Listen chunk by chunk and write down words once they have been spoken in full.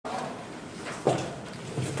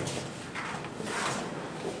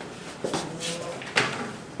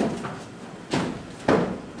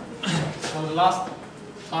last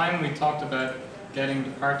time we talked about getting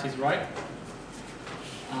the parties right,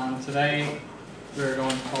 and today we're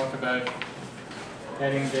going to talk about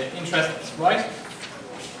getting the interests right.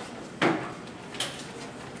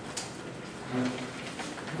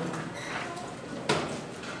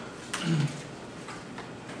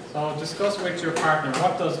 So discuss with your partner,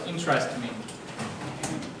 what does interest mean?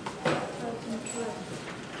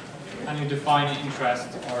 Can you define interest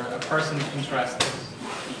or a person's interest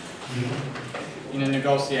in a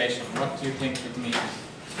negotiation? What do you think it means?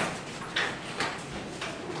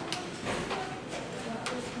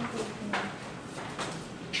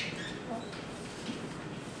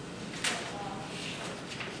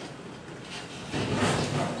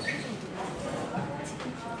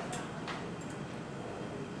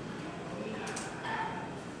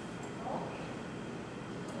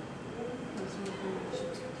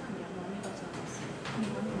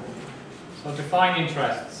 So define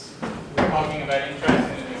interests. We're talking about interest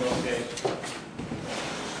in a negotiation.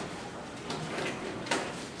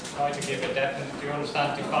 Try to give a definite. Do you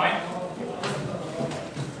understand define?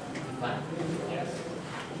 Define? Yes.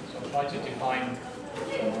 So try to define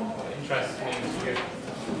what interest means here.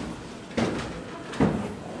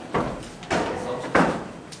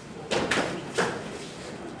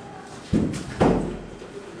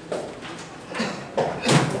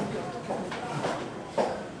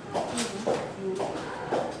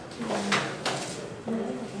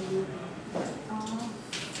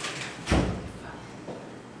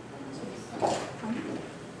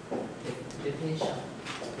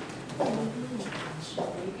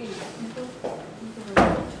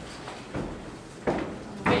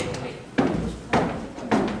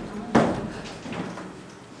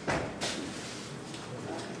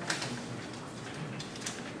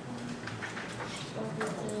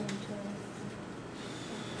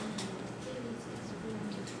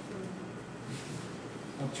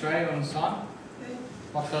 Trey on Son,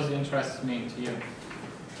 what does interest mean to you?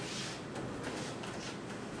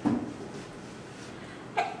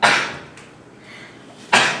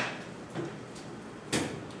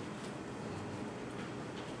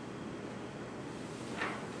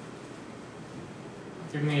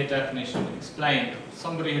 Give me a definition. Explain.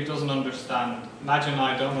 Somebody who doesn't understand. Imagine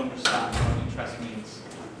I don't understand what interest means.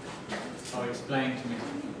 So explain to me.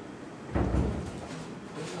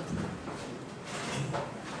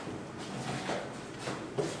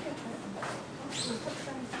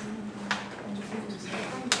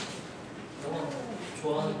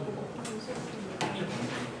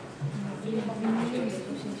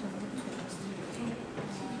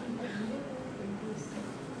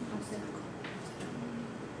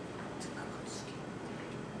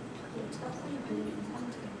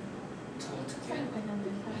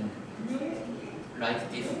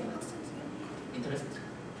 Like this interest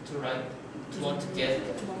to write to want to get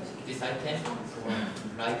this item or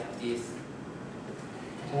like this.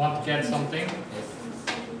 To want to get something? Yes.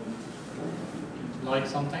 Like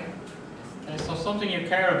something? Okay, so something you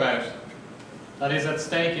care about that is at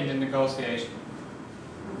stake in the negotiation.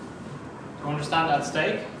 Do you understand at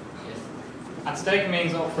stake? Yes. At stake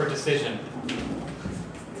means up for decision.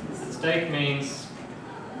 At stake means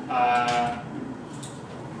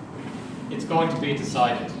it's going to be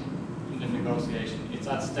decided in the negotiation. It's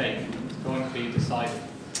at stake. It's going to be decided.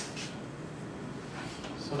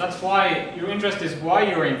 So that's why your interest is why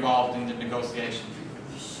you're involved in the negotiation.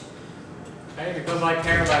 Okay, because I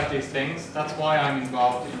care about these things, that's why I'm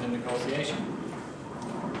involved in the negotiation.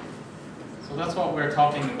 So that's what we're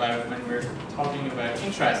talking about when we're talking about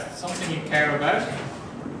interest. Something you care about,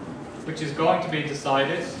 which is going to be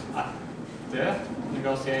decided at the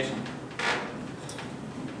negotiation.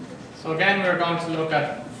 So again, we're going to look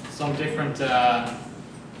at some different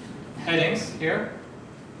headings here.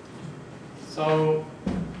 So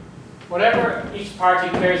whatever each party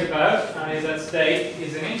cares about and is at stake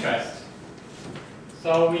is an interest.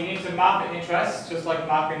 So we need to map an interest, just like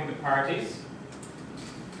mapping the parties.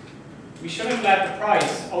 We shouldn't let the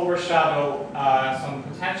price overshadow some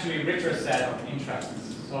potentially richer set of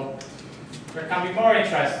interests. So there can be more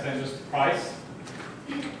interest than just the price.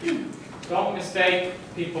 Don't mistake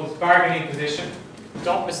people's bargaining position.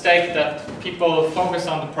 Don't mistake that people focus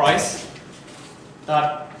on the price,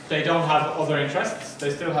 that they don't have other interests. They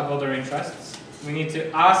still have other interests. We need to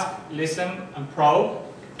ask, listen, and probe.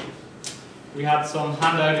 We had some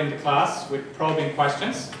handout in the class with probing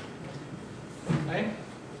questions. Okay.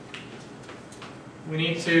 We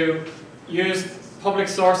need to use public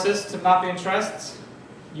sources to map interests,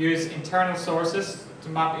 use internal sources to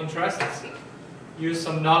map interests, use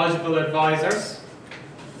some knowledgeable advisors.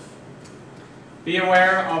 Be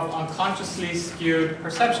aware of unconsciously skewed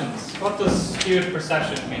perceptions. What does skewed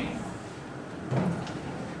perception mean?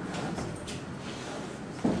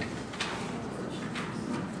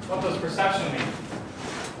 What does perception mean?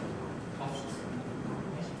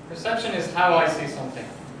 Perception is how I see something.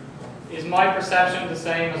 Is my perception the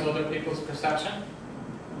same as other people's perception?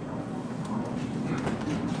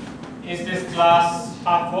 Is this glass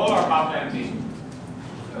half full or half empty?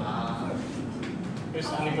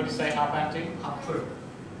 Does anybody say half empty? Half full.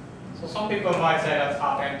 So some people might say that's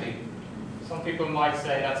half empty. Some people might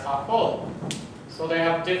say that's half full. So they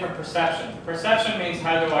have different perception. Perception means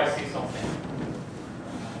how do I see something.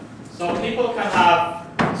 So people can have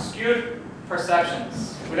skewed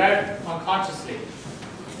perceptions without unconsciously.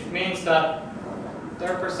 It means that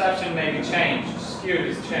their perception may be changed. Skewed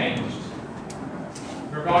is changed.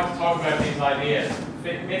 We're going to talk about these ideas.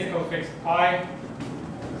 Mythical fixed pi,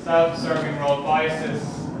 self-serving role biases,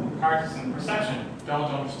 partisan perception. Don't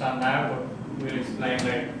understand now, but we'll explain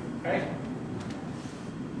later. Okay?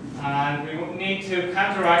 And we will need to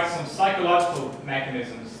counteract some psychological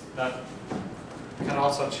mechanisms that can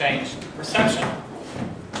also change perception.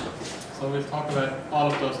 So we'll talk about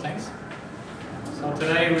all of those things. So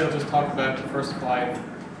today we'll just talk about the first 5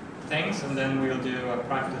 things, and then we'll do a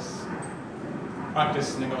practice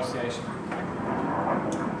negotiation.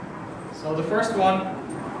 So the first one,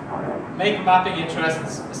 make mapping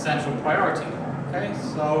interests a central priority. Okay,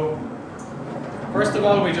 so first of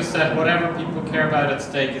all, we just said whatever people care about at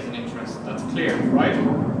stake is an interest. That's clear, right?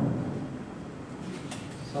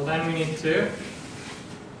 So then we need to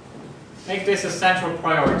make this a central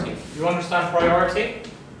priority. You understand priority?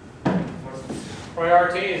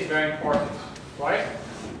 Priority is very important, right?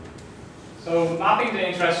 So mapping the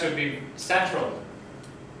interest should be central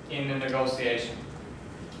in the negotiation.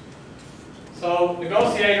 So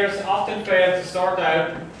negotiators often fail to sort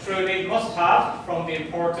out truly must-have from the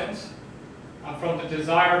important and from the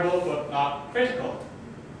desirable but not critical.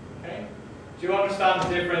 Okay? Do you understand the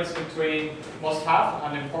difference between must-have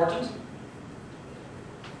and important?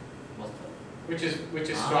 Which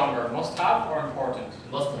is stronger, must-have or important?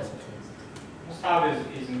 Must-have. Must-have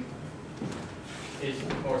is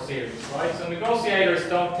more serious, right? So negotiators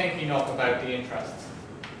don't think enough about the interests.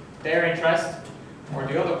 Their interest or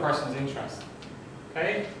the other person's interest.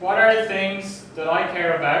 Okay? What are the things that I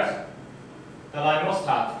care about that I must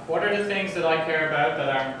have? What are the things that I care about that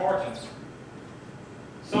are important?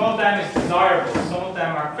 Some of them is desirable, some of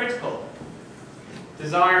them are critical.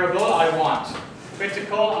 Desirable, I want.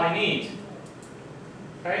 Critical, I need.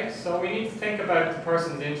 Okay? So we need to think about the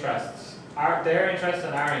person's interests. Their interests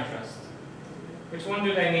and our interests. Which one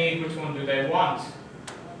do they need, which one do they want?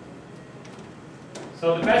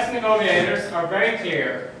 So the best negotiators are very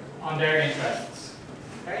clear on their interests.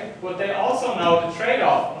 Okay? But they also know the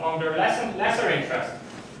trade-off among their lesser interests.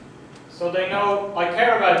 So they know, I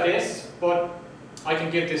care about this, but I can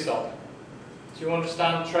give this up. Do you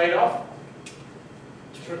understand trade-off?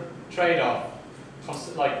 Trade-off.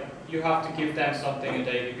 Like, you have to give them something and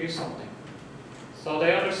they give you something. So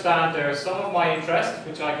they understand there are some of my interests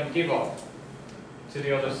which I can give up to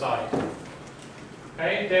the other side.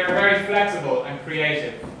 Okay? They are very flexible and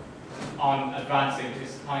creative on advancing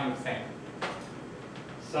this kind of thing.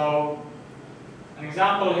 So an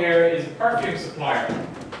example here is a perfume supplier.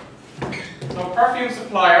 So a perfume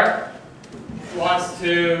supplier wants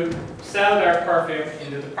to sell their perfume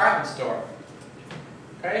in the department store.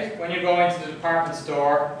 Okay? When you go into the department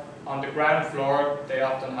store, on the ground floor, they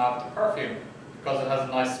often have the perfume because it has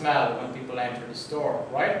a nice smell when people enter the store,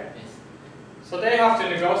 right? Yes. So they have to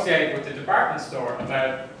negotiate with the department store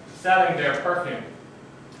about selling their perfume.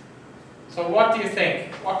 So what do you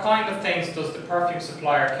think? What kind of things does the perfume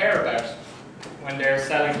supplier care about when they're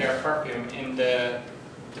selling their perfume in the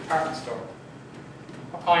department store?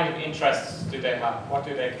 What kind of interests do they have? What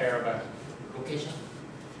do they care about? Location.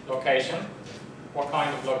 Location. What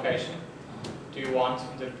kind of location do you want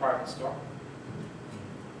in the department store?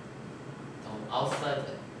 Outside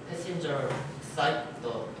passenger side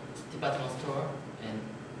the department store, and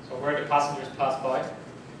So where the passengers pass by,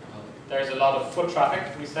 there's a lot of foot traffic,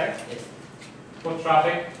 we say. yes. Foot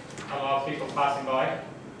traffic, a lot of people passing by.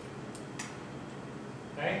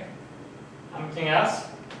 Okay. Anything else?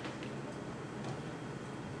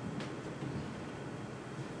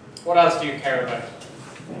 What else do you care about?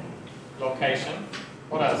 Location.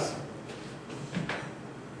 What else?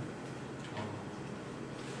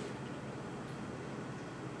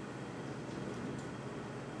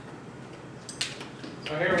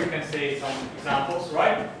 So here we can see some examples,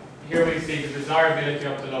 right? Here we see the desirability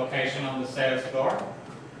of the location on the sales floor,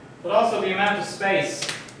 but also the amount of space.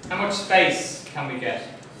 How much space can we get?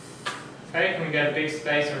 Okay, can we get a big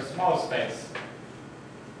space or a small space?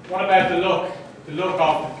 What about the look? The look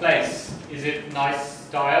of the place. Is it nice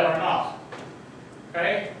style or not?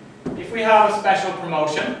 Okay, if we have a special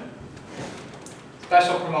promotion,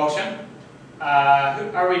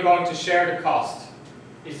 are we going to share the cost?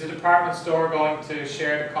 Is the department store going to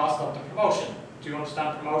share the cost of the promotion? Do you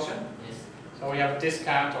understand promotion? Yes. So we have a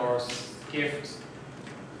discount or gift,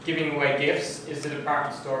 giving away gifts. Is the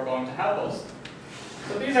department store going to help us?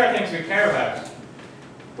 So these are things we care about.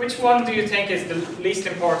 Which one do you think is the least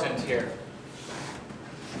important here?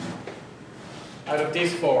 Out of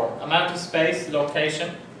these four, amount of space,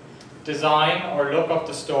 location, design or look of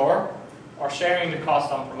the store, or sharing the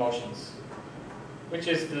cost on promotions? Which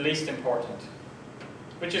is the least important?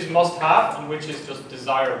 Which is must have and which is just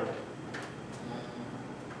desirable?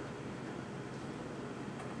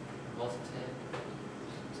 Must have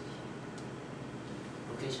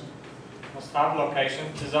location. Must have location,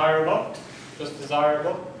 desirable, just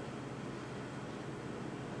desirable.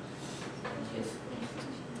 Yes.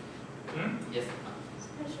 Yes.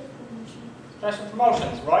 Special promotion. Special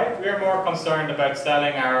promotions, right? We're more concerned about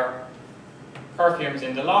selling our perfumes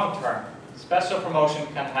in the long term. Special promotion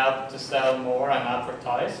can help to sell more and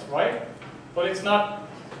advertise, right? But it's not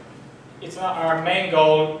our main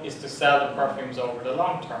goal is to sell the perfumes over the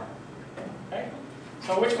long term. Okay?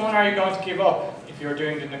 So which one are you going to give up if you're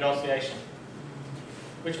doing the negotiation?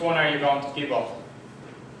 Which one are you going to give up?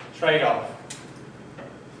 Trade-off.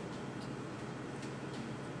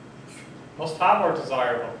 Must have or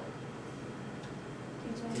desirable?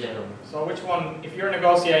 Zero. So which one, if you're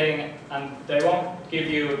negotiating and they won't give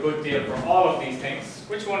you a good deal for all of these things,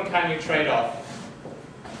 which one can you trade off?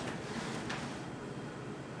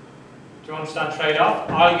 Do you understand trade-off?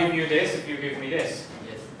 I'll give you this if you give me this.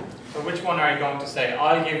 Yes. So which one are you going to say?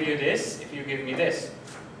 I'll give you this if you give me this.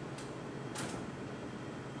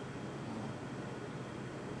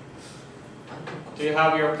 Do you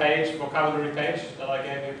have your page, vocabulary page that I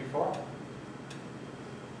gave you before?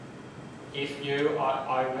 If you,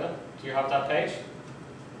 I will. Do you have that page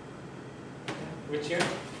with you?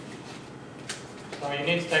 So you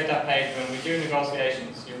need to take that page when we do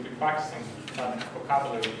negotiations. You'll be practicing that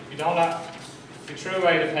vocabulary. If you don't have, if you threw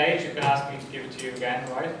away the page, you can ask me to give it to you again,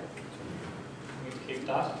 right? You need to keep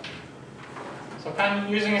that. So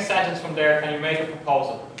using a sentence from there, can you make a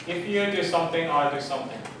proposal? If you do something, I'll do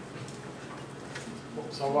something.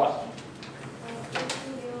 So what? If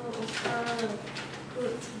you offer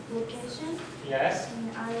good location, Yes.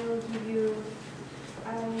 and I will give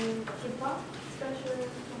up special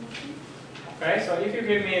promotion. Okay, so if you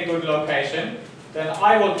give me a good location, then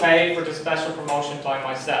I will pay for the special promotion by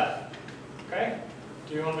myself. Okay?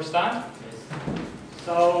 Do you understand? Yes.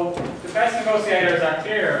 So the best negotiators are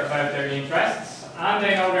clear about their interests and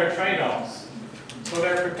they know their trade-offs. So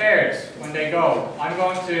they're prepared when they go. I'm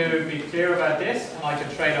going to be clear about this and I can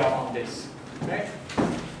trade off on this. Okay?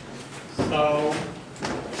 So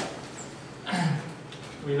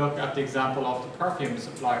we look at the example of the perfume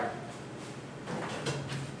supplier.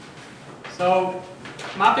 So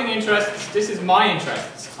mapping interests, this is my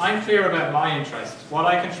interests. I'm clear about my interests. What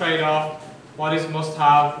I can trade off, what is must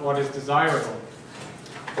have, what is desirable.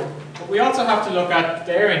 But we also have to look at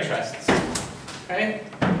their interests. Okay?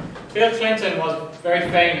 Bill Clinton was very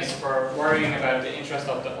famous for worrying about the interest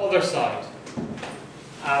of the other side.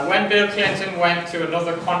 When Bill Clinton went to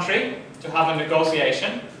another country to have a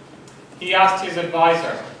negotiation, he asked his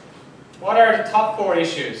advisor, what are the top 4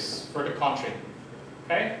 issues for the country?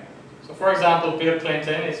 Okay? So for example, Bill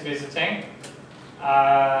Clinton is visiting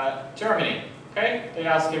Germany. Okay? They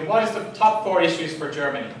ask him, what is the top 4 issues for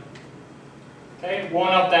Germany? Okay?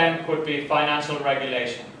 One of them could be financial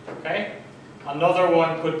regulation. Okay? Another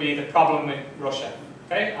one could be the problem with Russia.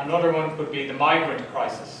 Okay? Another one could be the migrant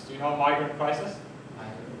crisis. Do you know migrant crisis?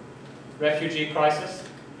 Refugee crisis?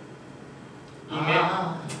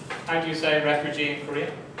 Imin. How do you say refugee in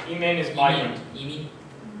Korean? Imin is migrant. 이민.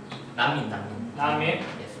 난민. Nanmin?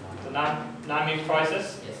 Yes. The Nanmin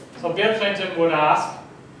crisis? Yes. So Bill Clinton would ask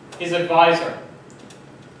his advisor,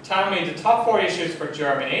 tell me the top 4 issues for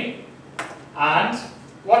Germany and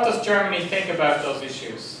what does Germany think about those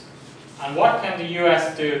issues? And what can the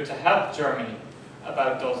US do to help Germany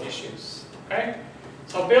about those issues? Okay?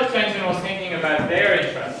 So Bill Clinton was thinking about their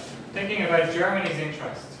interest, thinking about Germany's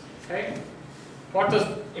interest. Okay? What is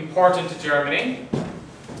important to Germany?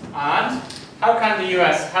 And how can the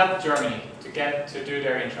US help Germany to do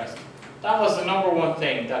their interest? That was the #1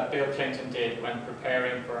 thing that Bill Clinton did when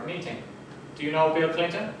preparing for a meeting. Do you know Bill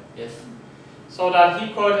Clinton? Yes. So that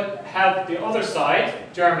he could help the other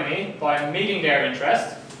side, Germany, by meeting their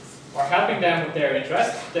interest or helping them with their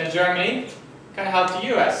interest, then Germany can help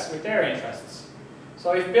the US with their interests.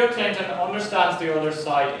 So if Bill Clinton understands the other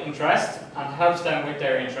side interest and helps them with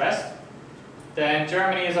their interest, then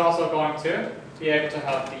Germany is also going to be able to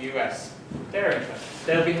help the US with their interest.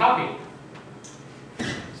 They'll be happy.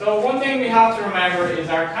 So one thing we have to remember is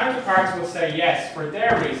our counterparts will say yes for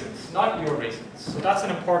their reasons, not your reasons. So that's an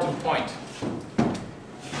important point.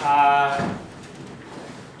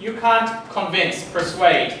 You can't convince,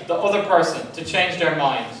 persuade the other person to change their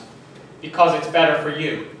mind because it's better for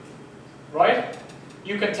you, right?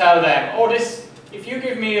 You can tell them, oh, if you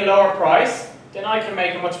give me a lower price, then I can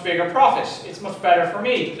make a much bigger profit. It's much better for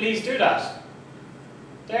me. Please do that.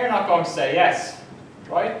 They're not going to say yes,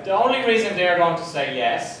 right? The only reason they're going to say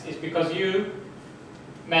yes is because you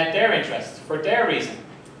met their interest for their reason,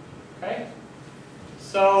 okay?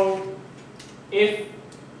 So if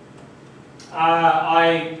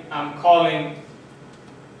I am calling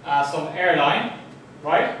some airline,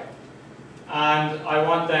 right? And I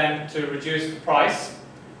want them to reduce the price,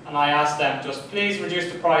 and I ask them, just please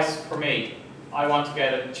reduce the price for me. I want to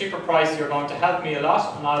get a cheaper price, you're going to help me a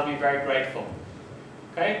lot, and I'll be very grateful.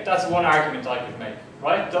 Okay, that's one argument I could make,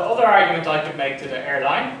 right? The other argument I could make to the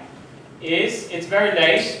airline is, it's very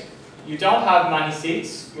late, you don't have many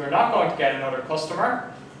seats, you're not going to get another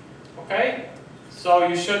customer, okay? So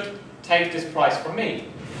you should take this price from me.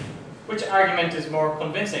 Which argument is more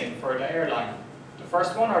convincing for the airline? The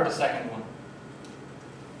first one or the second one?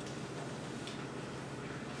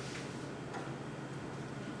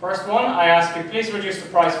 First one, I ask you, please reduce the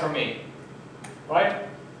price for me, right?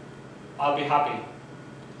 I'll be happy.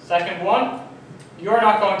 Second one, you're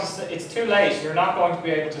not going to, it's too late, you're not going to be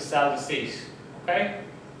able to sell the seat, okay?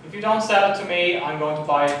 If you don't sell it to me, I'm going to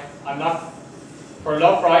buy it, for a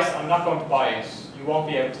low price, I'm not going to buy it. You won't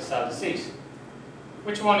be able to sell the seat.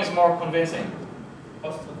 Which one is more convincing?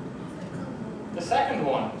 The second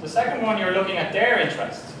one. The second one, you're looking at their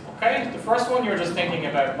interest, okay? The first one, you're just thinking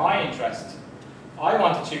about my interest. I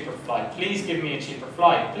want a cheaper flight. Please give me a cheaper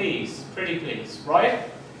flight. Please. Pretty please.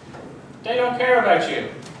 Right? They don't care about you.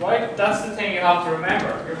 Right? That's the thing you have to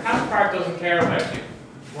remember. Your counterpart doesn't care about you.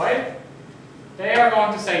 Right? They are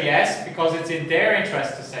going to say yes because it's in their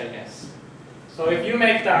interest to say yes. So if you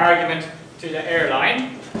make the argument to the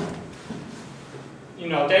airline, you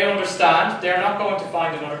know, they understand they're not going to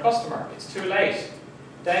find another customer. It's too late.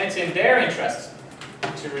 Then it's in their interest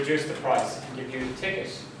to reduce the price and give you the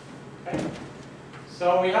ticket. Okay?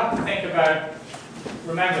 So we have to think about,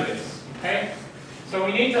 remember this, okay? So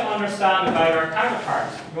we need to understand about our counterpart.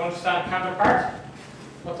 You understand counterpart?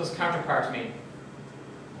 What does counterpart mean?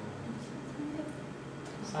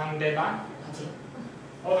 상대방?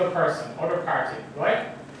 Other person, other party, right?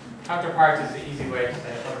 Counterpart is the easy way to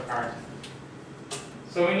say other party.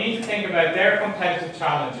 So we need to think about their competitive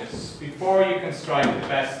challenges before you can strike the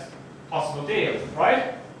best possible deal,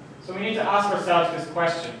 right? So we need to ask ourselves this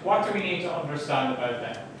question. What do we need to understand about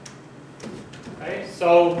them? Okay,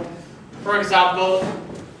 so for example,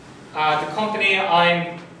 the company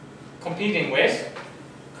I'm competing with,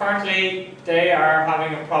 currently they are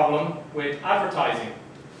having a problem with advertising.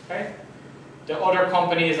 Okay? The other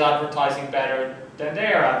company is advertising better than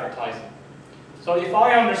they are advertising. So if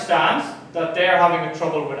I understand that they are having a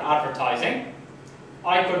trouble with advertising,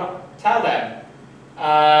 I could tell them,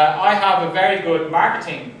 I have a very good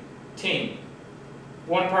marketing team.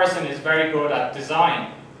 One person is very good at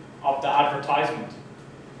design of the advertisement.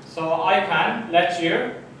 So I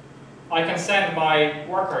can send my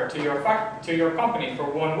worker to your company for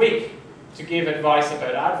 1 week to give advice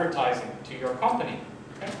about advertising to your company.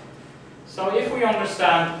 Okay? So if we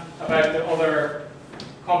understand about the other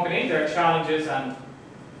company, their challenges and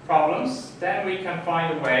problems, then we can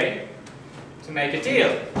find a way to make a deal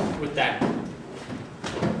with them.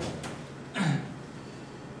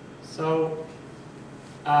 So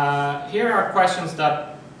here are questions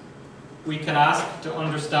that we can ask to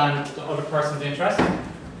understand the other person's interest.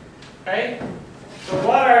 Okay? So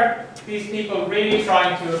what are these people really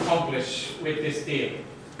trying to accomplish with this deal?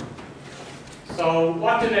 So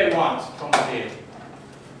what do they want from the deal?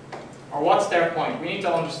 Or what's their point? We need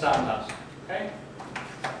to understand that. Okay?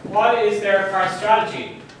 What is their current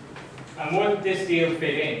strategy? And would this deal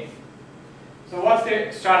fit in? So what's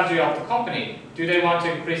the strategy of the company? Do they want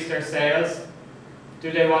to increase their sales? Do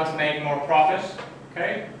they want to make more profit?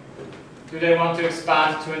 Okay? Do they want to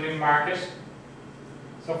expand to a new market?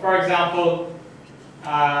 So for example,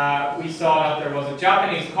 we saw that there was a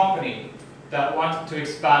Japanese company that wanted to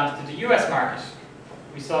expand to the US market.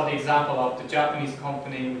 We saw the example of the Japanese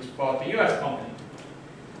company which bought the US company.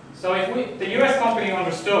 So if the US company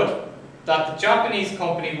understood that the Japanese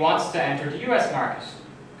company wants to enter the US market,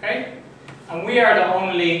 okay? And we are the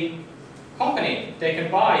only company they can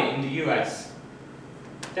buy in the US.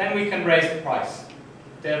 Then we can raise the price.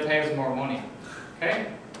 They'll pay us more money. Okay?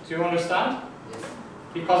 Do you understand? Yes.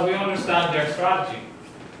 Because we understand their strategy.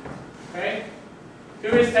 Okay?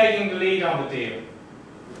 Who is taking the lead on the deal?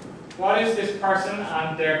 What is this person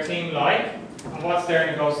and their team like? And what's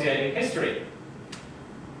their negotiating history?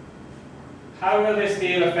 How will this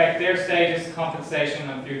deal affect their status, compensation,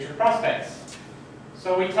 and future prospects?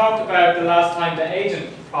 So we talked about the last time the agent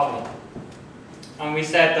problem. And we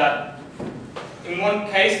said that in one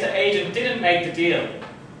case the agent didn't make the deal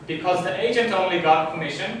because the agent only got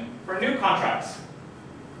commission for new contracts.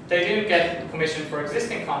 They didn't get commission for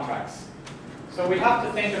existing contracts. So we have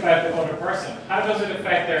to think about the other person. How does it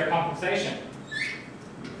affect their compensation?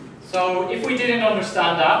 So if we didn't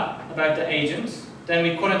understand that about the agent, then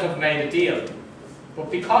we couldn't have made a deal. But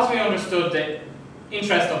because we understood the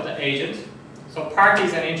interest of the agent, so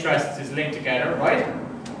parties and interests is linked together, right?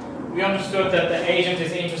 We understood that the agent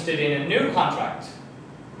is interested in a new contract.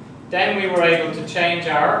 Then we were able to change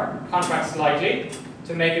our contract slightly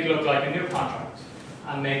to make it look like a new contract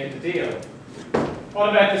and make it a deal. What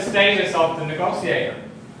about the status of the negotiator?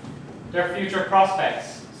 Their future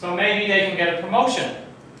prospects. So maybe they can get a promotion.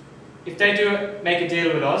 If they do make a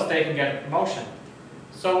deal with us, they can get a promotion.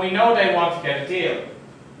 So we know they want to get a deal.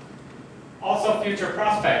 Also future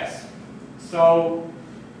prospects. So,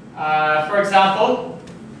 for example,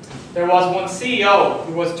 there was one CEO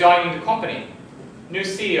who was joining the company. New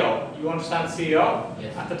CEO. You understand CEO?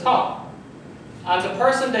 Yes. At the top. And the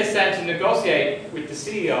person they sent to negotiate with the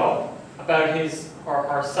CEO about his or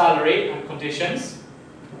her salary and conditions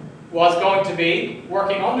was going to be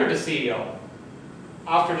working under the CEO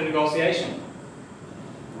after the negotiation.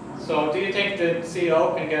 So do you think the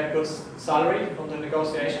CEO can get a good salary from the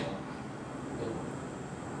negotiation?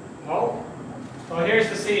 No? So here's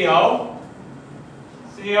the CEO.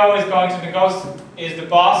 CEO is going to negotiate, is the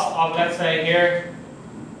boss of, let's say here,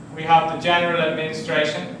 we have the General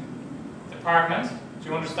Administration Department. Do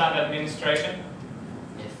you understand administration?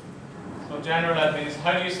 Yes. So general administration,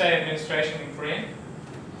 how do you say administration in Korean?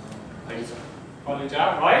 Parija. College,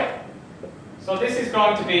 right? So this is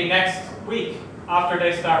going to be next week after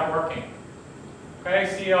they start working. Okay,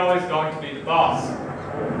 CEO is going to be the boss.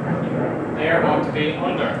 They are going to be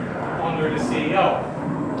under the CEO.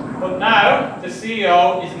 But now the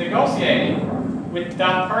CEO is negotiating with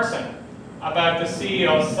that person about the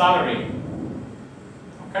CEO's salary.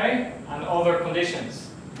 Okay? And other conditions.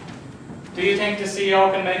 Do you think the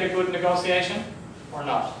CEO can make a good negotiation or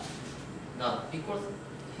not? Not because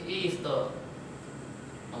he is the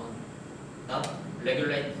not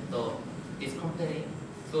regulate this company,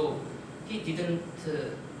 so he didn't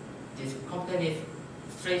this company's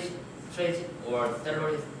strategy or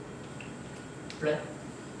salary plan.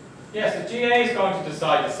 Yes, the GA is going to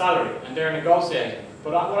decide the salary and they're negotiating.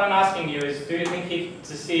 But what I'm asking you is, do you think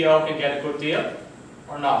the CEO can get a good deal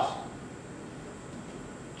or not?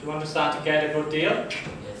 Do you understand to get a good deal? Yes.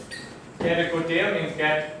 Get a good deal means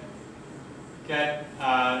get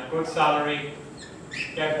a good salary,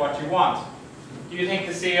 get what you want. Do you think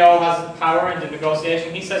the CEO has the power in the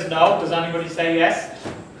negotiation? He says no. Does anybody say yes?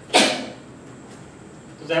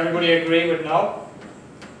 Does everybody agree with no?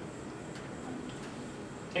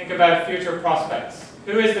 Think about future prospects.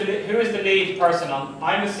 Who is the lead person on?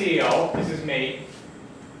 I'm the CEO. This is me.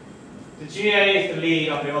 The GA is the lead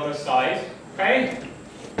on the other side. Okay?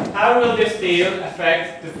 How will this deal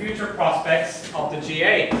affect the future prospects of the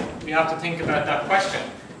GA? We have to think about that question.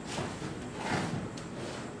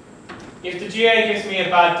 If the GA gives me a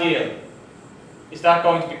bad deal, is that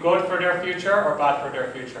going to be good for their future or bad for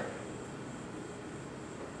their future?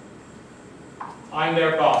 I'm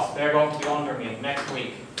their boss. They're going to be under me next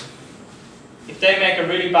week. If they make a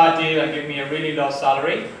really bad deal and give me a really low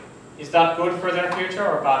salary, is that good for their future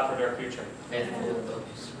or bad for their future? Bad for the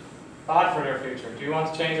future. Bad for their future. Do you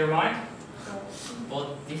want to change your mind? But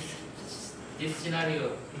this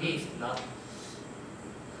scenario is not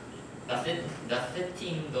setting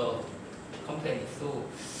the company. So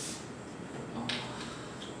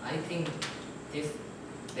I think this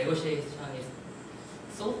negotiation is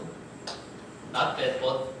so not bad,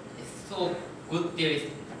 but it's so good deal is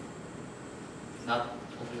not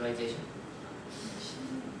popularization.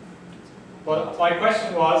 But my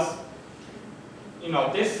question was,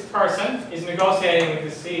 this person is negotiating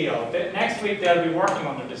with the CEO. Next week they'll be working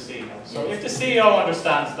under the CEO. So if the CEO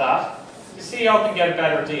understands that, the CEO can get a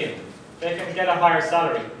better deal. They can get a higher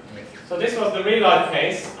salary. So this was the real life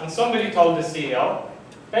case, and somebody told the CEO,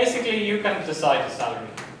 basically you can decide the salary.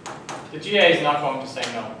 The GA is not going to say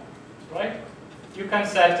no, right? You can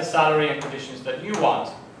set the salary and conditions that you want.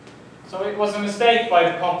 So it was a mistake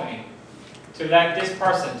by the company to let this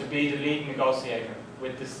person to be the lead negotiator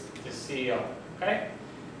with this CEO. Okay?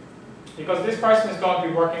 Because this person is going to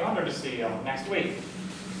be working under the CEO next week.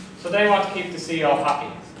 So they want to keep the CEO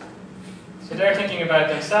happy. So they're thinking about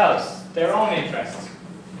themselves, their own interests.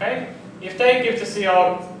 Okay? If they give the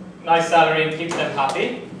CEO a nice salary and keeps them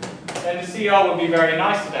happy, then the CEO will be very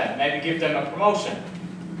nice to them, maybe give them a promotion.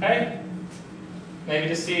 Okay? Maybe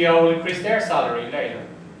the CEO will increase their salary later.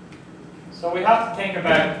 So we have to think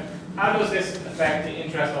about how does this affect the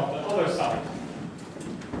interest of the other side.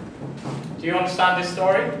 Do you understand this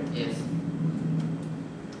story? Yes.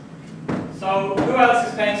 So who else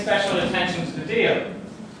is paying special attention to the deal?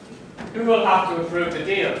 Who will have to approve the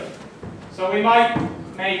deal? So we might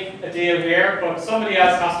make a deal here, but somebody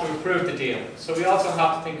else has to approve the deal. So we also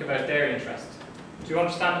have to think about their interest. Do you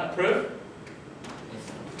understand approve?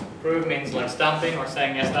 Yes. Approve means like stamping or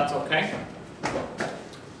saying yes, that's okay.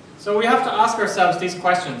 So we have to ask ourselves these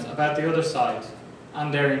questions about the other side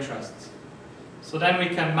and their interests. So then we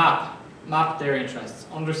can map their interests,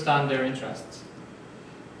 understand their interests.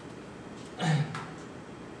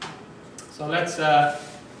 So let's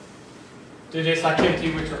do this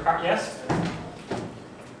activity with your partner. Yes?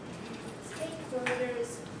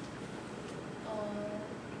 Stakeholders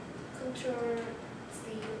control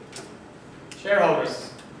the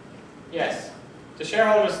Shareholders. Yes. The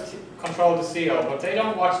shareholders control the CEO, but they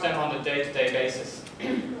don't watch them on a day-to-day basis.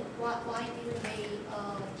 why didn't they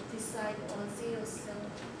decide on CEO cell?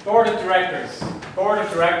 Board of directors. Board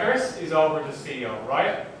of directors is over the CEO,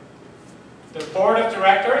 right? The board of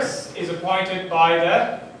directors is appointed by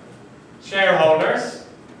the shareholders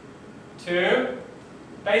to,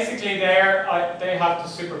 basically they have to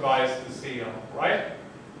supervise the CEO, right?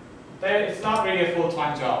 It's not really a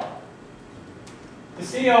full-time job. The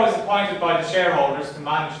CEO is appointed by the shareholders to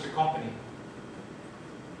manage the company.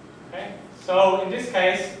 Okay? So in this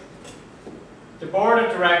case, the board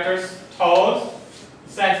of directors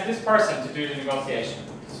sent this person to do the negotiation.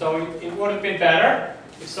 So it would have been better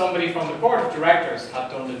if somebody from the board of directors had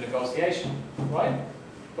done the negotiation, right?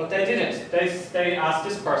 But they didn't. They asked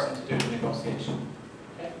this person to do the negotiation.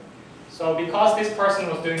 Okay? So because this person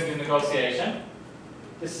was doing the negotiation,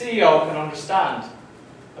 the CEO can understand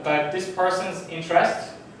about this person's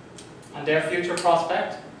interest and their future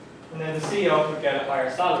prospect, and then the CEO could get a higher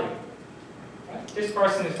salary. Right? This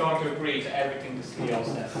person is going to agree to everything the CEO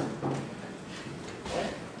says. Okay?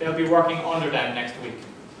 They'll be working under them next week.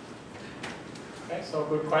 Okay, so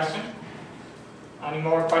good question. Any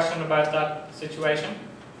more question about that situation?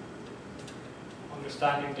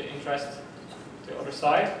 Understanding the interest of the other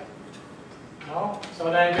side? No? So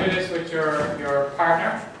then do this with your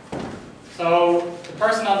partner. So the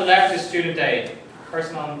person on the left is student A. The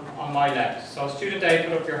person on my left. So student A,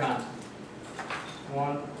 put up your hand.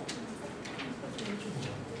 One.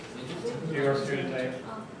 You're student A.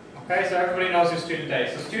 Okay, so everybody knows you're student A.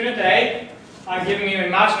 So student A, I'm giving you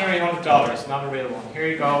imaginary $100, not a real one. Here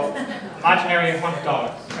you go. Imaginary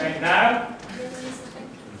 $100. Okay, now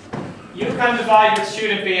you can divide with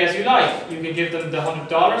student B as you like. You can give them the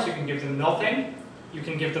 $100, you can give them nothing. You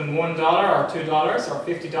can give them $1 or $2 or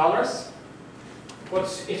 $50. But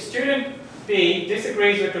if student B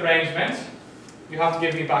disagrees with the arrangement, you have to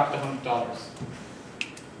give me back the $100.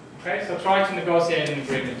 Okay, so try to negotiate an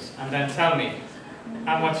agreement and then tell me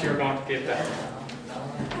how much you're going to give them.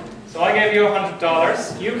 So I gave you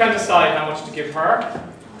 $100. You can decide how much to give her.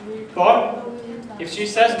 But if she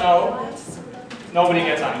says no, nobody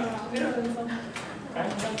gets anything.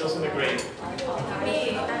 Okay? Doesn't agree.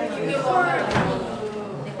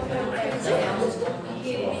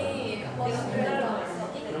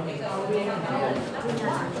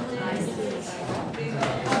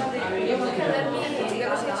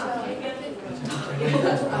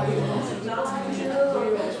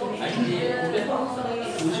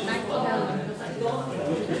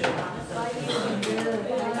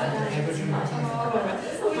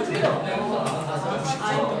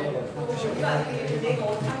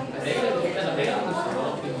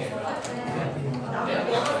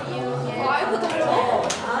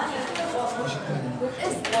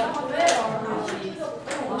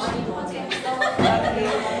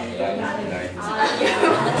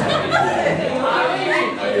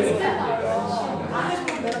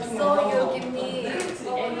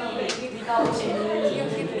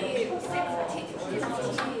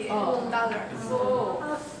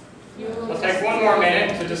 We'll take one more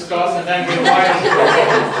minute to discuss and then we'll write it.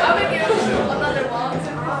 Another one.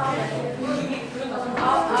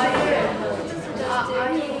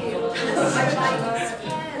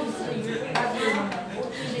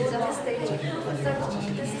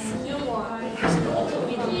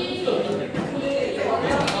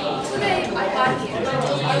 Today I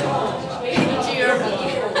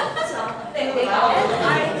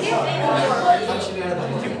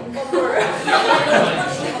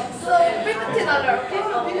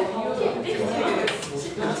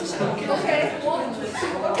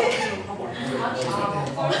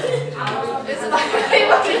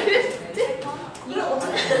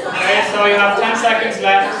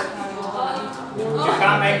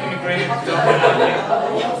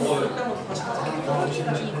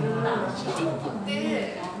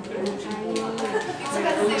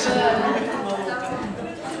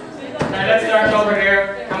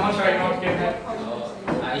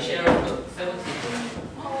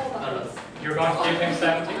You're going to give him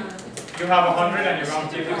 70? You have 100 and you're going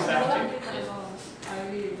to give him 70?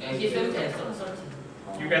 He 70 and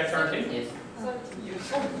 30. You get 30? Yes.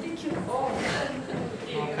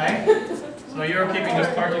 Okay. So you're keeping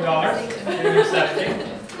just $30, giving him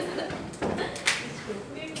 70.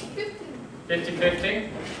 50-50?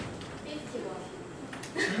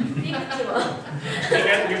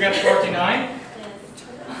 51. You get 49?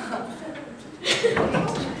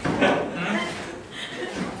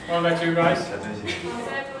 What about you guys?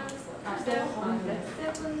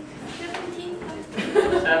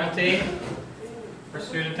 70 for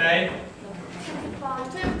student A.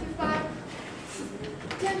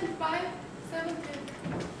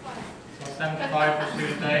 75 for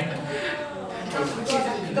student A. Why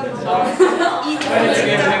did you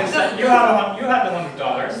give him? You had the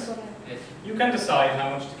 $100. Yes. You can decide how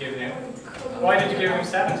much to give him. Why did you give him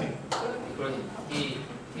 70? Because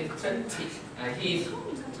his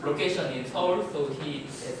location in Seoul, so he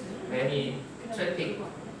has many traffic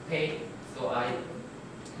pay. So I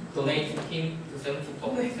donate him to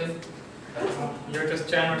 70%. You're just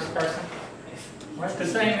a generous person. Right, the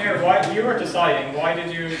same here. Why you were deciding? Why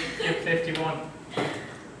did you give 51?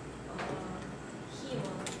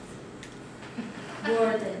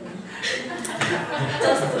 More than me.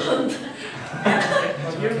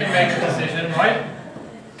 Well, you can make the decision, right?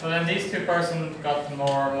 So then these two persons got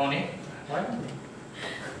more money, right?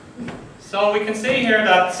 So we can see here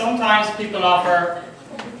that sometimes people offer,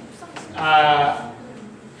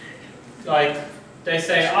 like they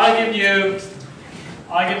say, I'll give you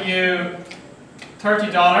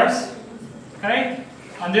 $30, okay?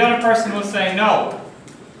 And the other person will say, no,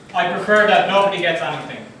 I prefer that nobody gets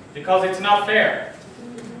anything because it's not fair,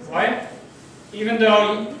 right? Even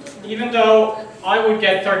though I would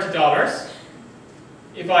get $30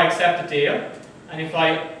 if I accept the deal, and if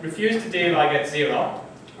I refuse the deal, I get 0,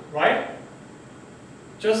 right?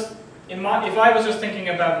 If I was just thinking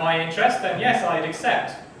about my interest, then yes, I'd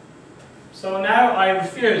accept. So now I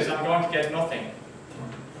refuse, I'm going to get nothing.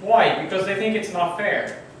 Why? Because they think it's not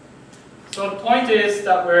fair. So the point is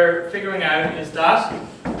that we're figuring out is that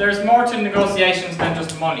there's more to negotiations than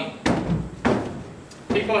just money.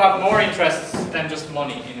 People have more interests than just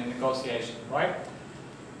money in a negotiation, right?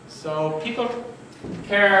 So people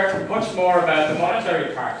care much more about the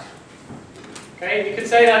monetary part. Okay, you could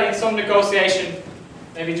say that in some negotiation,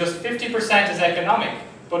 maybe just 50% is economic,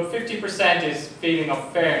 but 50% is feeling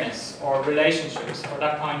of fairness or relationships or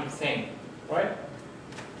that kind of thing, right?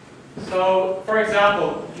 So, for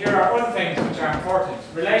example, here are other things which are important.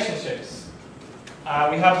 Relationships.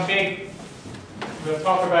 We have a big, we'll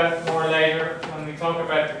talk about it more later when we talk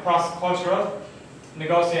about the cross-cultural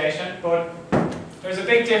negotiation, but there's a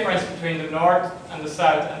big difference between the North and the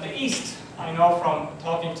South and the East. I know from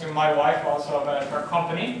talking to my wife also about her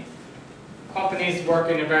company. Companies work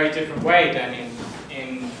in a very different way than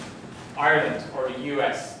in Ireland or the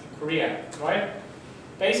US, Korea, right?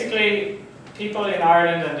 Basically, people in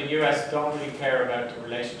Ireland and the US don't really care about the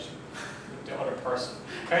relationship with the other person,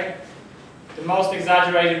 okay? The most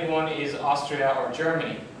exaggerated one is Austria or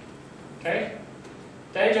Germany, okay?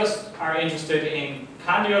 They just are interested in,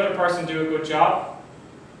 can the other person do a good job?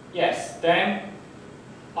 Yes, then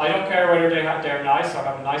I don't care whether they're nice or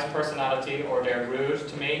have a nice personality or they're rude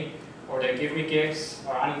to me or they give me gifts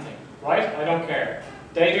or anything, right? I don't care.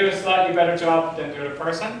 They do a slightly better job than the other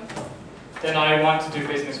person, then I want to do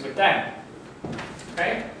business with them.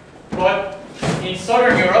 Okay? But in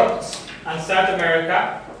Southern Europe and South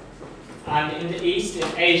America and in the East, in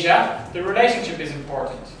Asia, the relationship is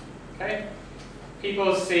important. Okay?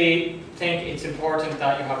 People think it's important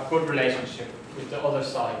that you have a good relationship with the other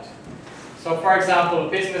side. So for example, a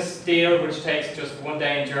business deal which takes just 1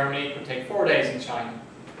 day in Germany could take 4 days in China.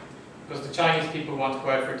 Because the Chinese people want to go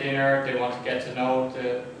out for dinner, they want to get to know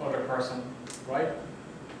the other person, right?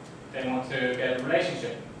 They want to get a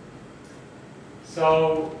relationship.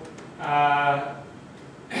 So,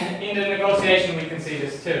 in the negotiation we can see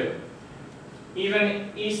this too.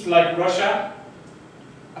 Even East, like Russia,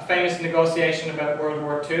 a famous negotiation about World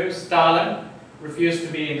War II, Stalin refused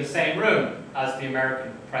to be in the same room as the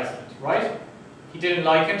American president, right? He didn't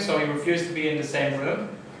like him, so he refused to be in the same room.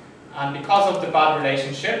 And because of the bad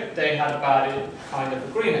relationship, they had a bad kind of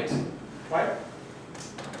agreement, right?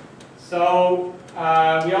 So,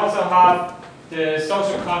 we also have the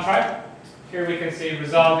social contract. Here we can see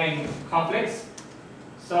resolving conflicts.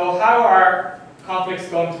 So how are conflicts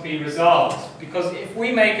going to be resolved? Because if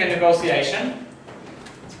we make a negotiation,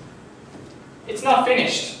 it's not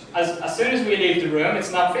finished. As soon as we leave the room,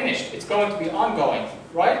 it's not finished. It's going to be ongoing,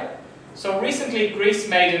 right? So recently Greece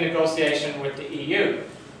made a negotiation with the EU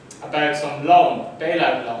about some loan,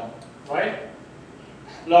 bailout loan. right?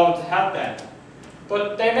 Loan to help them.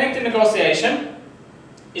 But they make the negotiation.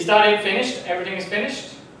 Is that it finished? Everything is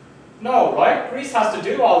finished? No, right? Greece has to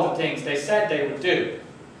do all the things they said they would do.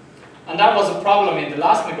 And that was a problem in the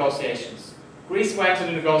last negotiations. Greece went to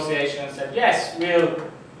the negotiation and said, yes,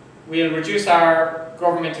 we'll reduce our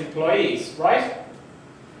government employees, right?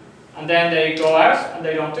 And then they go out and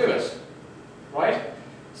they don't do it, right?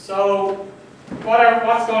 So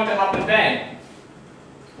what's going to happen then?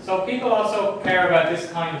 So people also care about this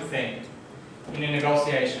kind of thing in a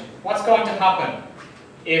negotiation. What's going to happen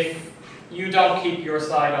if you don't keep your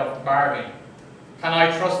side of the bargain? Can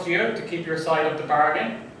I trust you to keep your side of the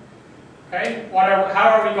bargain? Okay, how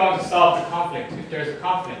are we going to solve the conflict if there's a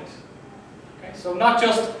conflict? Okay, so not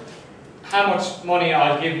just how much money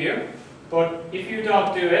I'll give you, but if you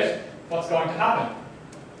don't do it, what's going to happen?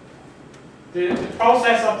 The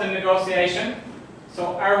process of the negotiation,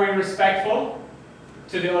 so are we respectful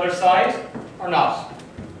to the other side or not?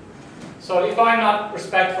 So if I'm not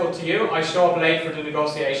respectful to you, I show up late for the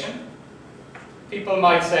negotiation, people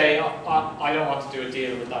might say, oh, I don't want to do a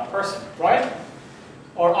deal with that person, right?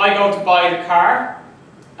 Or I go to buy the car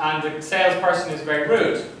and the salesperson is very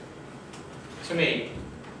rude to me,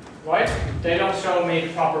 right? They don't show me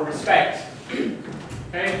proper respect.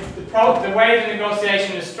 Okay? The way the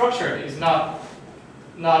negotiation is structured is not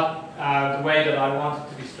the way that I want it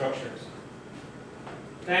to be structured.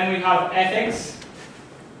 Then we have ethics,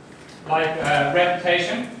 like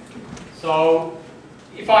reputation. So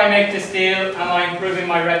if I make this deal, am I improving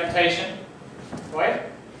my reputation? Right?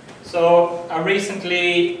 So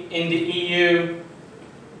recently in the EU,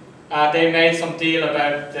 they made some deal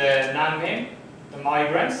about the Nanmin, the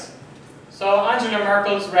migrants. So Angela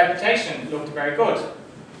Merkel's reputation looked very good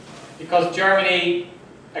because Germany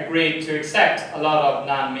agreed to accept a lot of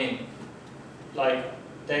Nanmin. Like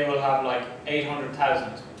they will have like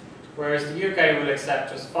 800,000, whereas the UK will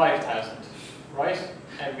accept just 5,000, right?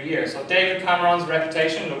 Every year. So David Cameron's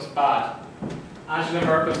reputation looks bad. Angela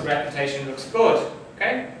Merkel's reputation looks good.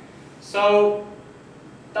 Okay? So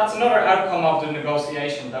that's another outcome of the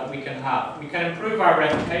negotiation that we can have. We can improve our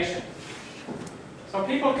reputation. So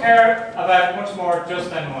people care about much more just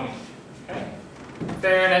than money. Okay?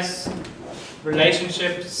 Fairness,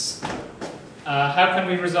 relationships, how can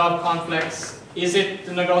we resolve conflicts? Is it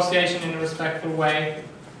the negotiation in a respectful way?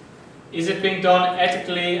 Is it being done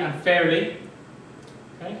ethically and fairly?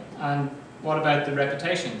 Okay? And what about the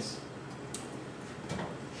reputations?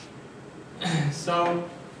 So,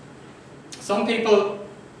 some people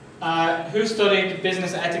who studied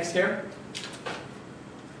business ethics here.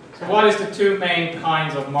 So what is the two main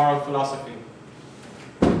kinds of moral philosophy?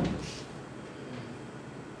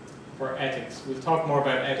 For ethics. We'll talk more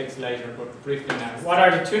about ethics later, but briefly now. What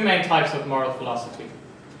are the two main types of moral philosophy?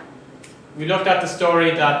 We looked at the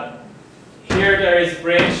story that here there is a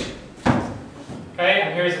bridge, okay,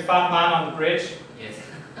 and here's a fat man on the bridge. Yes.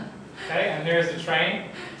 Okay, and here's the train.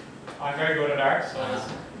 I'm very good at art, so it's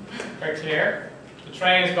very clear. The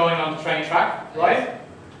train is going on the train track, right?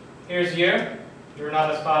 Here's you. You're not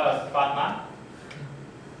as fat as the fat man.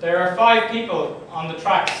 There are 5 people on the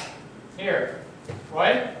tracks here,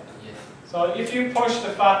 right? Yes. So if you push the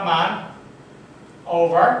fat man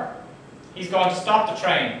over, he's going to stop the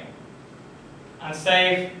train and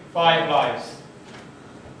save 5 lives,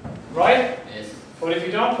 right? Yes. But if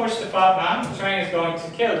you don't push the fat man, the train is going to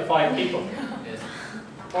kill the 5 people. Yes.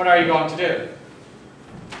 What are you going to do?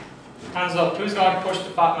 Hands up. Who's going to push the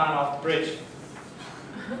fat man off the bridge?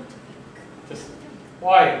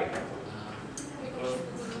 Why? Because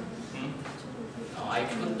I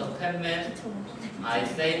put the pen man. I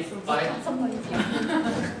saved 5 people.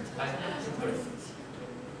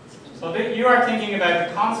 So you are thinking about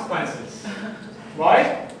the consequences,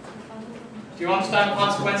 right? Do you understand the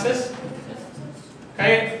consequences?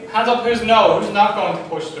 Okay, hands up who's no, who's not going to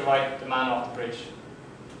push the man off the bridge?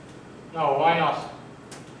 No, why not?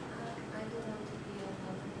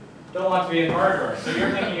 Don't want to be a murderer. So you're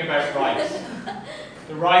thinking about rights.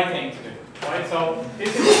 The right thing to do, right? So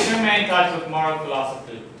this is the two main types of moral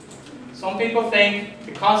philosophy. Some people think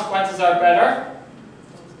the consequences are better,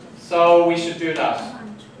 so we should do that.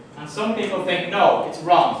 And some people think, no, it's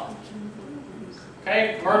wrong.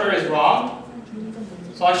 Okay, murder is wrong,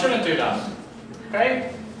 so I shouldn't do that.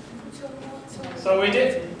 Okay? So we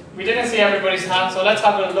didn't see everybody's hand, so let's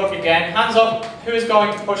have a look again. Hands up, who is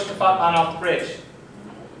going to push the fat man off the bridge?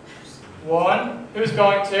 1. Who's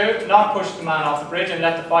going to not push the man off the bridge and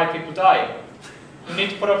let the 5 people die? You need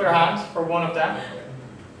to put up your hand for one of them.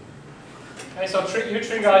 Okay, so you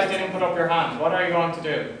 3 guys didn't put up your hand. What are you going to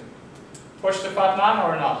do? Push the fat man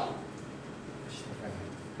or not?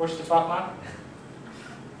 Push the fat man?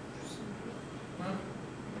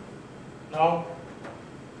 No?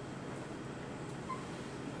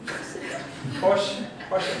 Push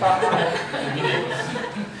the fat man.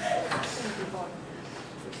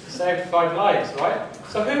 Saved 5 lives, right?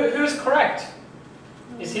 So who's correct?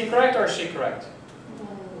 Is he correct or is she correct?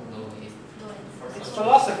 No, It's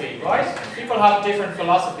philosophy, right? People have different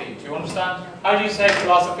philosophy. Do you understand? How do you say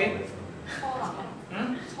philosophy?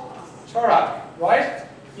 Torah, right?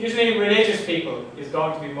 Usually religious people is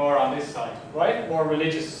going to be more on this side, right? More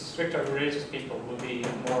religious, stricter religious people will be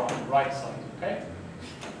more on the right side, okay?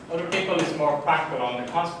 Other people is more practical on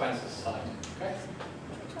the consequences side, okay?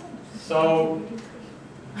 So,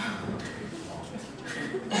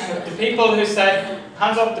 the people who said,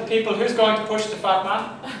 hands up the people, who's going to push the fat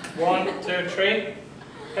man? 1, 2, 3.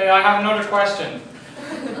 Okay, I have another question.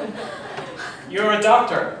 You're a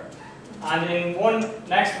doctor. And in one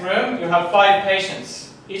next room, you have 5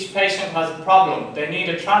 patients. Each patient has a problem. They need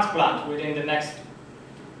a transplant within the next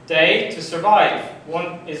day to survive.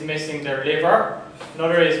 One is missing their liver,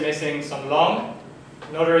 another is missing some lung,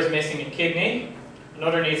 another is missing a kidney,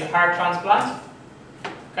 another needs a heart transplant.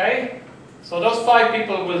 Okay? So those 5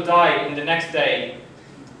 people will die in the next day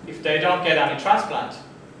if they don't get any transplant.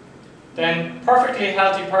 Then a perfectly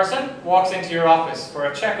healthy person walks into your office for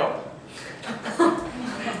a checkup.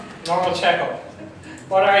 Normal checkup.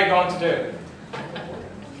 What are you going to do?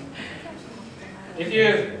 If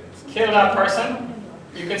you kill that person,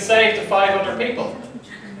 you can save the 5 other people.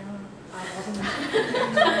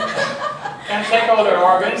 Can't take all their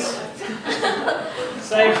organs.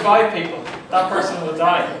 Save 5 people. That person will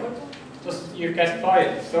die. Just you get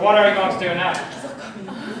 5. So what are you going to do now?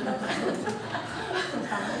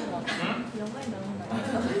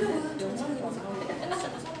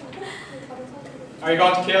 Are you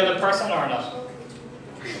going to kill the person or not?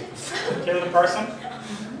 Kill the person?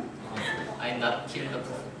 I not kill the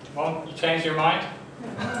person. Won't you change your mind?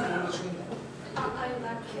 I will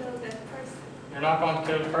not kill that person. You're not going to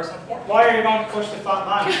kill the person? Why are you going to push the fat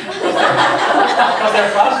man? Because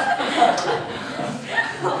they're fat?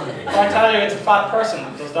 If I tell you it's a fat person,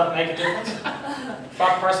 does that make a difference?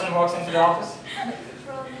 Fat person walks into the office?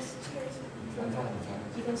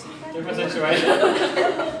 Different situation.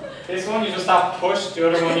 This one you just have to push, the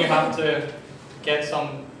other one you have to get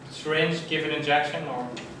some syringe, give an injection or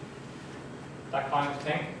that kind of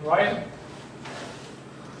thing, right?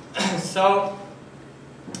 So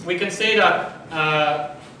we can see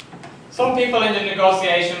that some people in the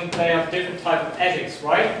negotiation, they have different type of ethics,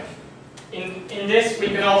 right? In this we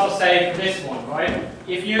can also say this one, right?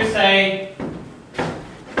 If you say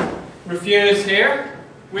refuse here,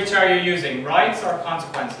 which are you using, rights or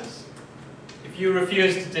consequences? If you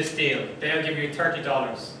refuse this deal, they'll give you $30.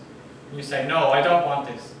 And you say, no, I don't want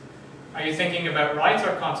this. Are you thinking about rights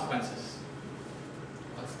or consequences?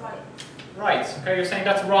 Right. Rights, okay, you're saying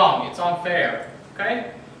that's wrong, it's unfair,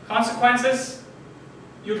 okay? Consequences,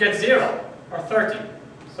 you get 0 or 30.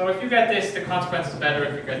 So if you get this, the consequence is better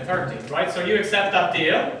if you get 30, right? So you accept that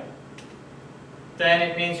deal, then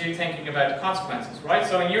it means you're thinking about the consequences, right?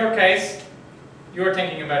 So in your case, you're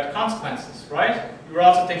thinking about the consequences, right? You're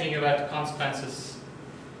also thinking about the consequences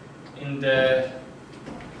in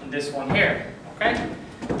this one here, okay?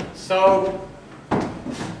 So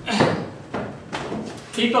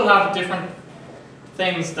people have different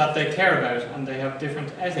things that they care about and they have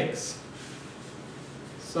different ethics.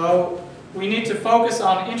 So we need to focus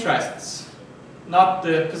on interests, not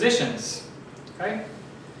the positions, okay?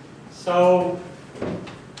 So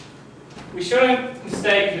we shouldn't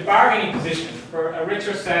mistake the bargaining position for a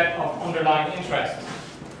richer set of underlying interests.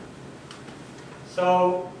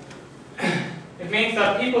 So it means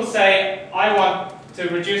that people say, I want to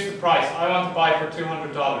reduce the price, I want to buy for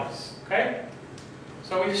 $200, okay?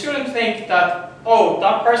 So we shouldn't think that, oh,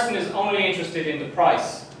 that person is only interested in the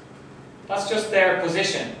price. That's just their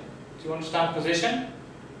position. Do you understand position?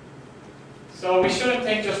 So we shouldn't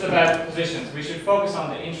think just about positions, we should focus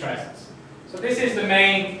on the interests. So this is the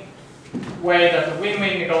main way that the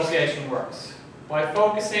win-win negotiation works. By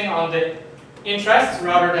focusing on the interests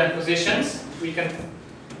rather than positions, we can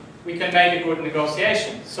make a good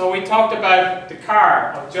negotiation. So we talked about the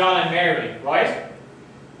car of John and Mary, right?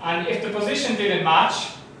 And if the position didn't match,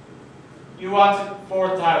 you wanted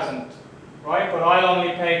 4,000, right? But I'll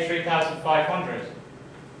only pay 3,500.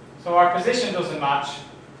 So our position doesn't match,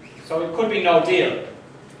 so it could be no deal.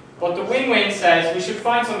 But the win-win says we should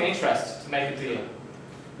find some interest to make a deal.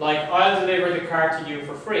 Like, I'll deliver the car to you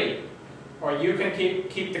for free, or you can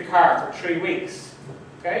keep the car for 3 weeks,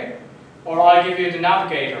 okay? Or I'll give you the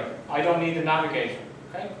navigator. I don't need the navigator,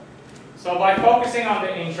 okay? So by focusing on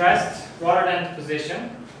the interest rather than the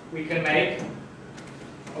position, we can make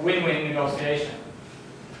a win-win negotiation.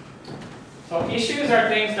 So issues are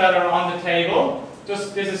things that are on the table.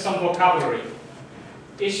 Just this is some vocabulary.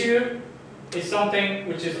 Issue is something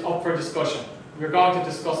which is up for discussion. We're going to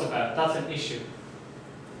discuss about it. That's an issue.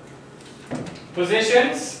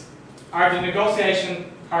 Positions are the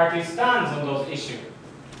negotiation party stands on those issues.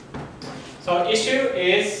 So issue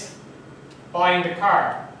is buying the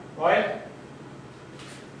car, right?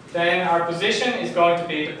 Then our position is going to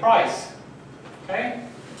be the price. Okay?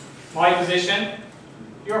 My position,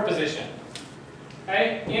 your position.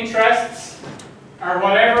 Okay? Interests are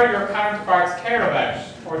whatever your counterparts care about,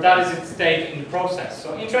 or that is at stake in the process.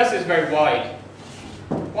 So interest is very wide.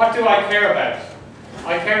 What do I care about?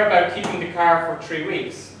 I care about keeping the car for 3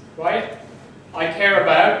 weeks, right? I care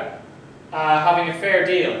about having a fair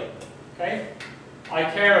deal, okay? I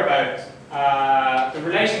care about the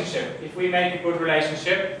relationship. If we make a good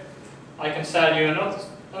relationship, I can sell you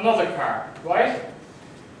another car, right?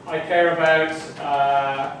 I care about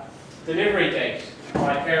delivery date, or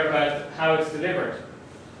I care about how it's delivered.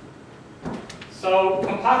 So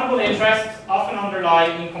compatible interests often underlie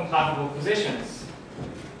incompatible positions.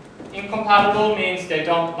 Incompatible means they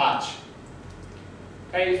don't match.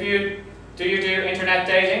 Okay, do you do internet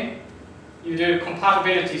dating? You do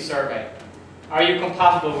compatibility survey. Are you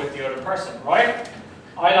compatible with the other person, right?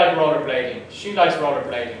 I like rollerblading, she likes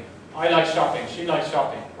rollerblading. I like shopping, she likes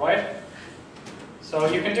shopping, right? So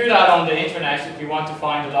you can do that on the internet if you want to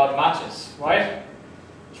find a lot of matches, right?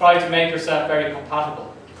 Try to make yourself very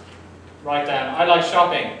compatible. Write down, I like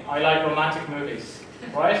shopping, I like romantic movies,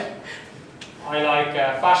 right? I like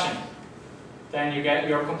fashion. Then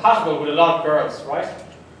you're compatible with a lot of girls, right?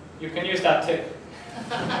 You can use that tip.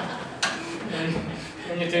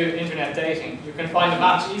 When you do internet dating, you can find a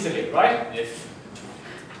match easily, right? Yes.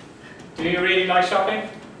 Do you really like shopping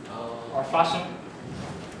or fashion?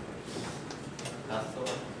 That's all.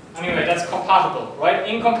 Anyway, that's compatible, right?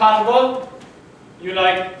 Incompatible, you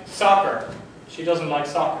like soccer. She doesn't like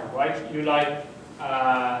soccer, right? You like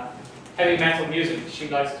heavy metal music. She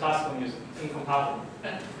likes classical music. Incompatible.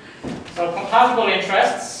 So compatible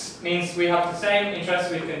interests means we have the same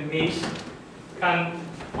interests we can meet, can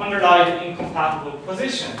underlie the incompatible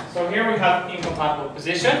position. So here we have incompatible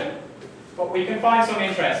position, but we can find some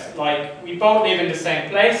interests, like we both live in the same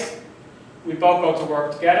place, we both go to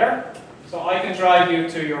work together, so I can drive you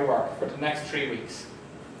to your work for the next 3 weeks.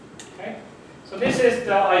 Okay? So this is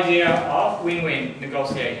the idea of win-win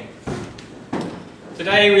negotiating.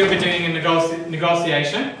 Today we'll be doing a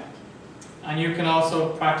negotiation, and you can also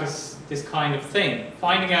practice this kind of thing,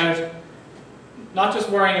 finding out, not just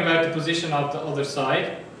worrying about the position of the other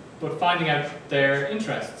side, but finding out their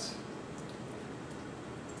interests.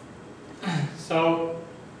 So,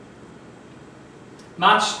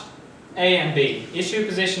 match A and B, issue,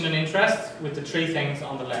 position and interest with the 3 things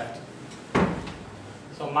on the left.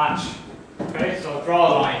 So match, okay, so draw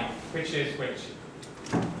a line, which is which.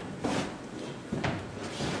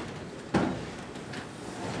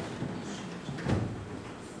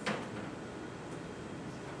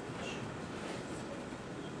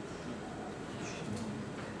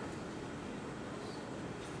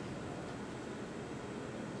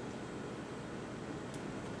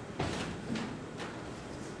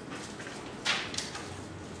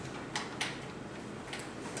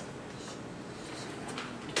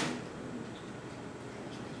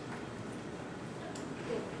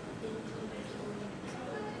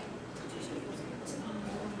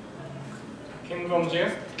 Kim Gomjir,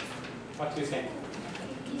 what do you think?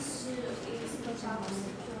 Issue is the job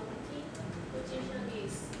security. Position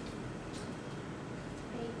is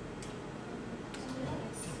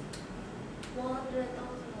 $100,000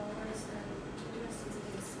 and interest is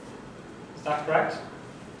this. Is that correct?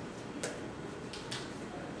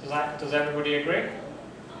 Does everybody agree?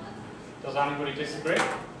 Does anybody disagree?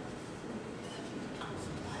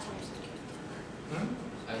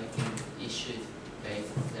 I think issue base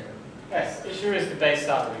salary. Yes, issue is the base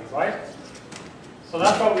salary, right? So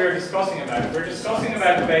that's what we're discussing about. We're discussing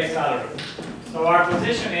about the base salary. So our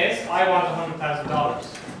position is, I want $100,000,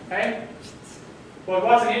 okay? But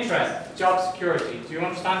what's an interest? Job security. Do you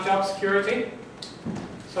understand job security?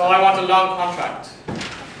 So I want a long contract,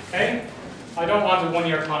 okay? I don't want a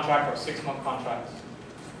 1-year contract or 6-month contract.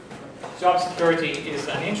 Job security is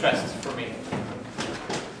an interest for me.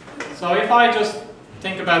 So if I just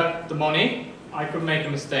think about the money, I could make a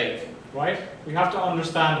mistake, right? We have to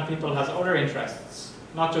understand that people has other interests,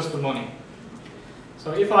 not just the money.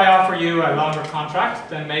 So if I offer you a longer contract,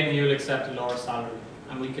 then maybe you'll accept a lower salary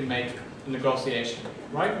and we can make a negotiation,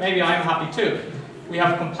 right? Maybe I'm happy too. We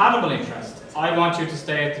have compatible interests. I want you to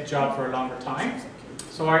stay at the job for a longer time,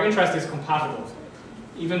 so our interest is compatible,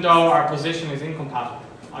 even though our position is incompatible.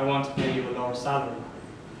 I want to pay you a lower salary.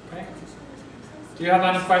 Okay? Do you have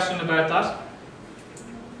any question about that?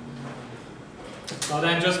 So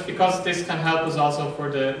then, just because this can help us also for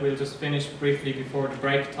we'll just finish briefly before the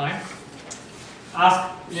break time. Ask,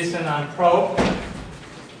 listen, and probe.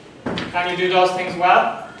 Can you do those things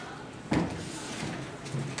well?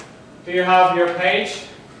 Do you have your page?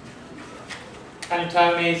 Can you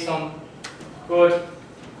tell me some good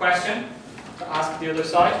question to ask the other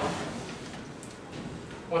side?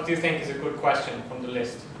 What do you think is a good question from the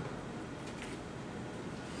list?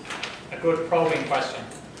 A good probing question.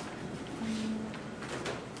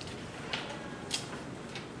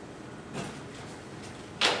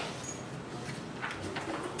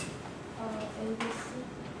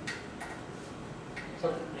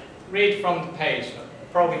 So read from the page,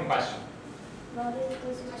 probing question. What is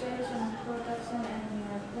the situation of production and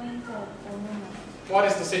your printer at the moment? What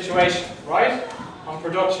is the situation, right? On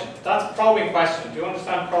production. That's a probing question. Do you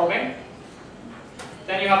understand probing?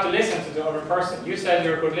 Then you have to listen to the other person. You said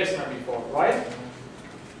you're a good listener before, right?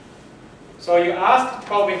 So you ask a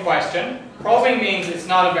probing question. Probing means it's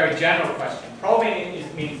not a very general question.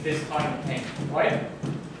 Probing means this kind of thing, right?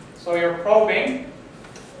 So you're probing,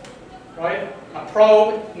 right? A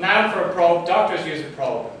probe, noun for a probe, doctors use a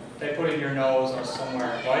probe. They put it in your nose or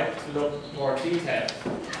somewhere, right, to look more detailed.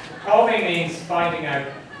 Probing means finding out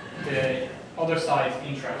the other side's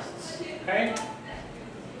interests, okay?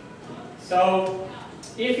 So,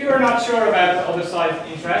 if you're not sure about the other side's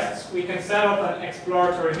interests, we can set up an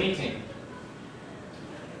exploratory meeting.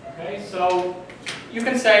 Okay, so you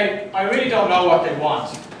can say, I really don't know what they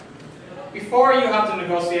want. Before you have the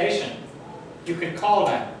negotiation, you can call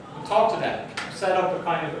them, and talk to them, set up a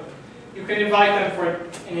kind of, you can invite them for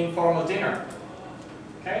an informal dinner.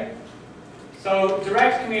 Okay? So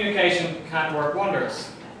direct communication can work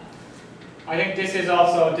wonders. I think this is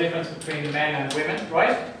also a difference between men and women,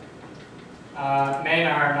 right? Men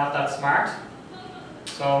are not that smart,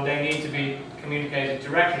 so they need to be communicated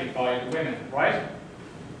directly by the women, right?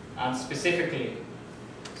 And specifically.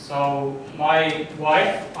 So my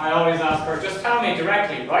wife, I always ask her, just tell me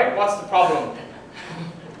directly, right? What's the problem?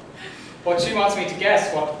 But she wants me to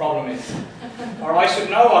guess what the problem is. Or I should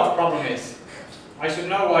know what the problem is. I should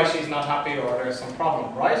know why she's not happy or there's some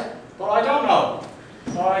problem, right? But I don't know.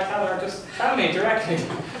 So I tell her, just tell me directly.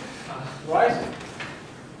 Right?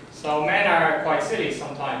 So men are quite silly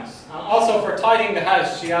sometimes. Also for tidying the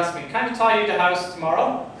house, she asked me, can you tidy the house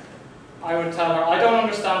tomorrow? I would tell her, I don't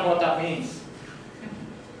understand what that means.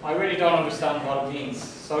 I really don't understand what it means.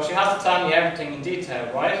 So she has to tell me everything in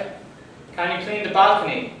detail, right? Can you clean the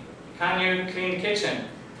balcony? Can you clean the kitchen?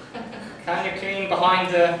 Can you clean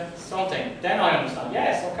behind the something? Then I understand.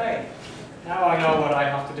 Yes, okay. Now I know what I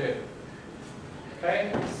have to do.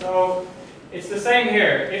 Okay, so it's the same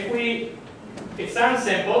here. It sounds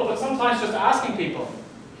simple, but sometimes just asking people.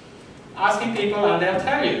 Asking people and they'll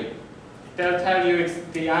tell you. They'll tell you it's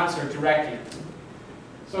the answer directly.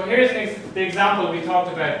 So here's the example we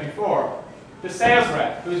talked about before. The sales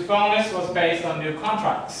rep, whose bonus was based on new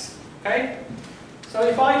contracts. Okay? So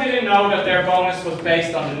if I didn't know that their bonus was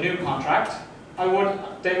based on the new contract, they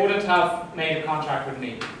wouldn't have made a contract with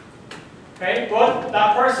me. Okay? But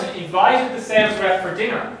that person invited the sales rep for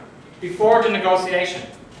dinner before the negotiation.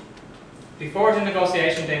 Before the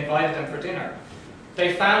negotiation, they invited them for dinner.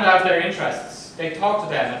 They found out their interests. They talked to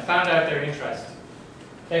them and found out their interest.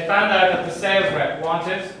 They found out that the sales rep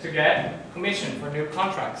wanted to get commission for new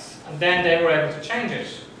contracts, and then they were able to change it.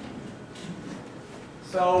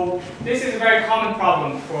 So this is a very common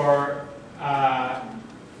problem for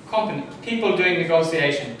people doing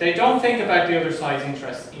negotiation. They don't think about the other side's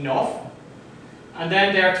interests enough, and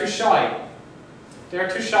then they're too shy. They're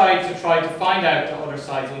too shy to try to find out the other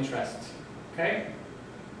side's interests. Okay?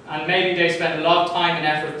 And maybe they spend a lot of time and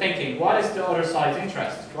effort thinking, what is the other side's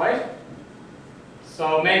interest, right?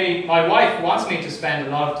 So maybe my wife wants me to spend a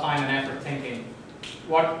lot of time and effort thinking,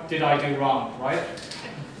 what did I do wrong, right?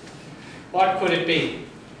 What could it be,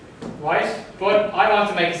 right? But I want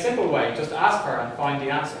to make a simple way, just ask her and find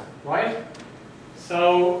the answer, right?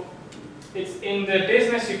 So it's in the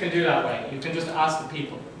business you can do that way. You can just ask the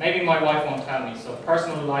people. Maybe my wife won't tell me, so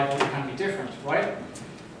personal life can be different, right?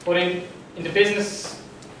 But in the business,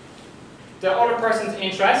 the other person's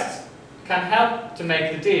interests can help to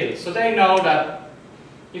make the deal. So they know that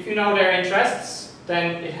if you know their interests,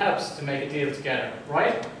 then it helps to make a deal together,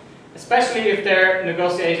 right? Especially if their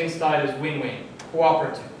negotiating style is win-win,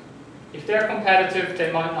 cooperative. If they're competitive, they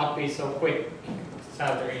might not be so quick to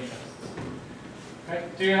sell their interests. Okay.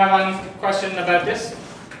 Do you have any question about this?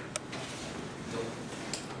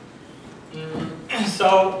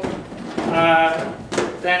 So,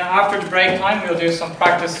 Then after the break time, we'll do some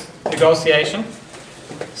practice negotiation.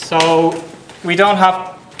 So we don't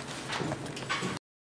have